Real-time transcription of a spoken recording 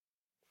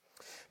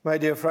My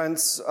dear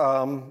friends,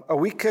 a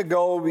week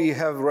ago we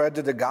have read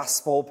the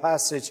gospel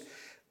passage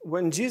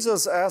when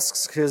Jesus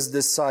asks his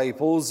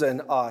disciples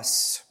and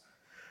us.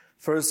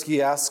 First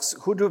he asks,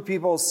 "Who do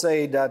people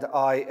say that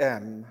I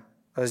am?"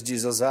 As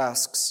Jesus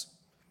asks.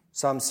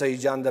 Some say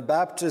John the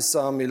Baptist,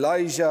 some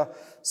Elijah,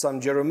 some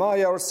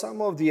Jeremiah, or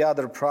some of the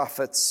other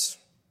prophets.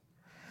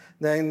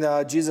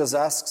 Then Jesus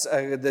asks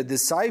the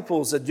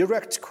disciples a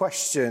direct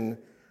question,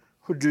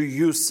 "Who do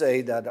you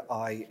say that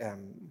I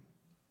am?"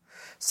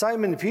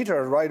 Simon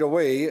Peter right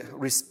away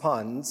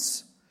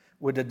responds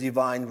with a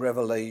divine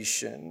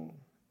revelation.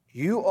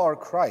 "You are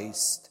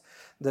Christ,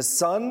 the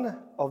Son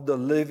of the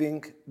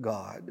living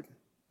God."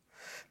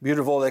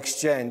 Beautiful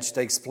exchange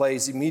takes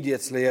place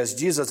immediately as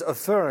Jesus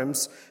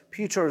affirms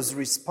Peter's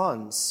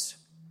response.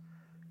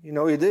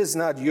 It is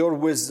not your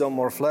wisdom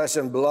or flesh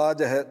and blood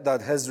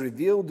that has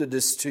revealed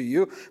this to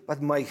you,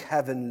 but my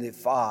heavenly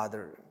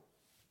Father.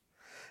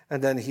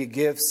 And then he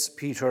gives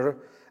Peter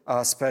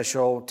a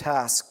special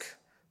task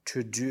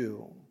to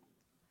do.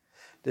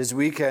 This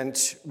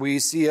weekend, we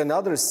see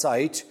another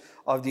side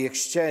of the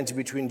exchange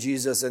between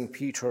Jesus and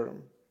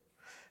Peter.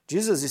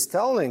 Jesus is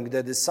telling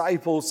the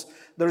disciples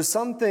there are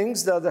some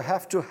things that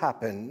have to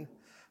happen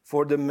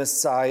for the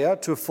Messiah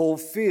to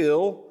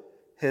fulfill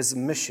his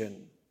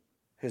mission,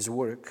 his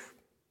work.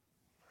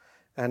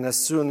 And as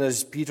soon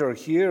as Peter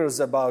hears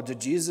about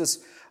Jesus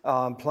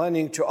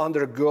planning to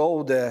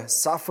undergo the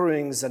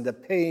sufferings and the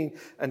pain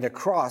and the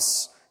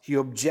cross, he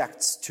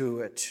objects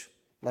to it,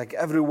 like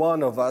every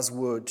one of us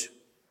would.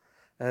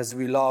 As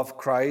we love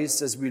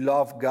Christ, as we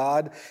love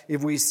God,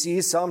 if we see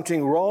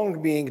something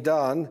wrong being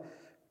done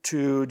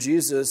to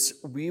Jesus,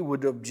 we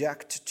would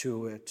object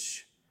to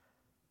it.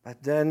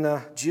 But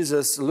then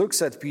Jesus looks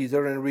at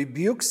Peter and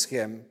rebukes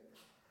him,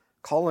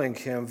 calling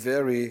him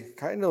very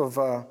kind of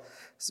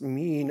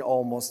mean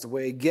almost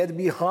way. "Get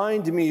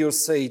behind me, you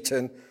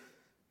Satan.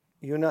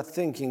 You're not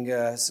thinking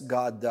as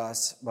God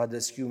does, but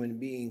as human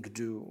beings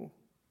do."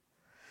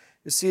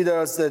 You see,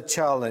 there's the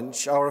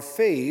challenge. Our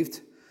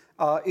faith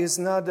is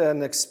not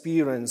an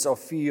experience of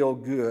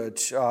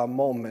feel-good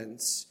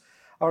moments.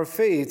 Our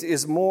faith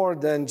is more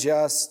than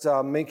just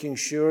making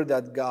sure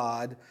that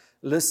God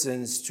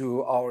listens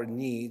to our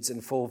needs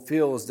and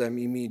fulfills them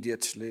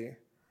immediately.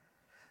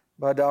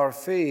 But our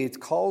faith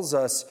calls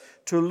us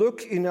to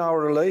look into our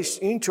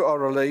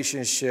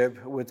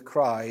relationship with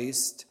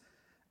Christ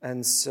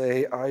and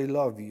say, "I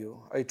love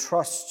you, I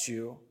trust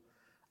you,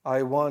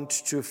 I want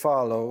to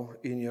follow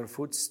in your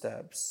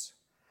footsteps."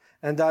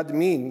 And that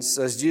means,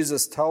 as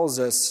Jesus tells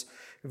us,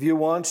 if you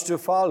want to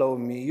follow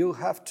me, you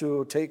have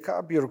to take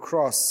up your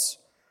cross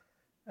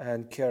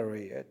and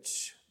carry it.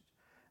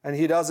 And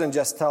he doesn't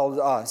just tell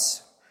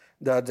us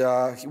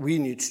that we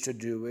need to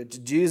do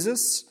it.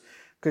 Jesus,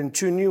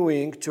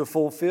 continuing to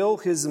fulfill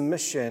his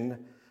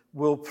mission,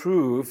 will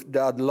prove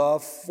that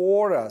love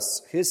for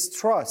us, his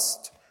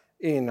trust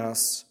in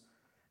us,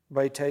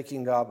 by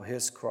taking up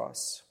his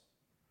cross.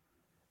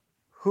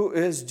 Who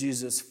is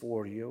Jesus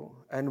for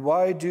you? And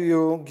why do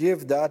you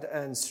give that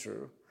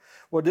answer?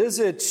 What is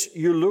it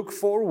you look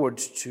forward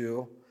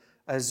to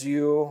as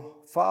you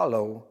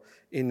follow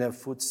in the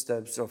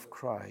footsteps of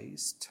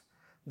Christ?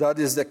 That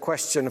is the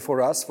question for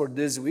us for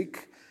this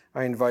week.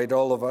 I invite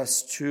all of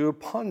us to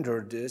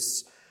ponder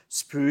this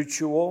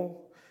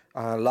spiritual,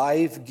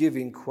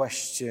 life-giving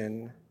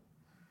question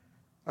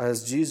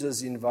as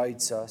Jesus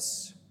invites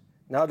us.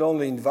 Not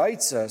only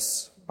invites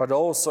us, but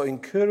also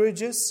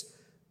encourages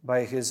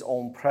by his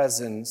own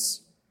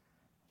presence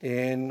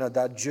in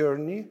that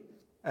journey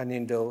and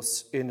in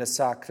the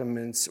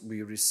sacraments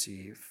we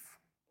receive.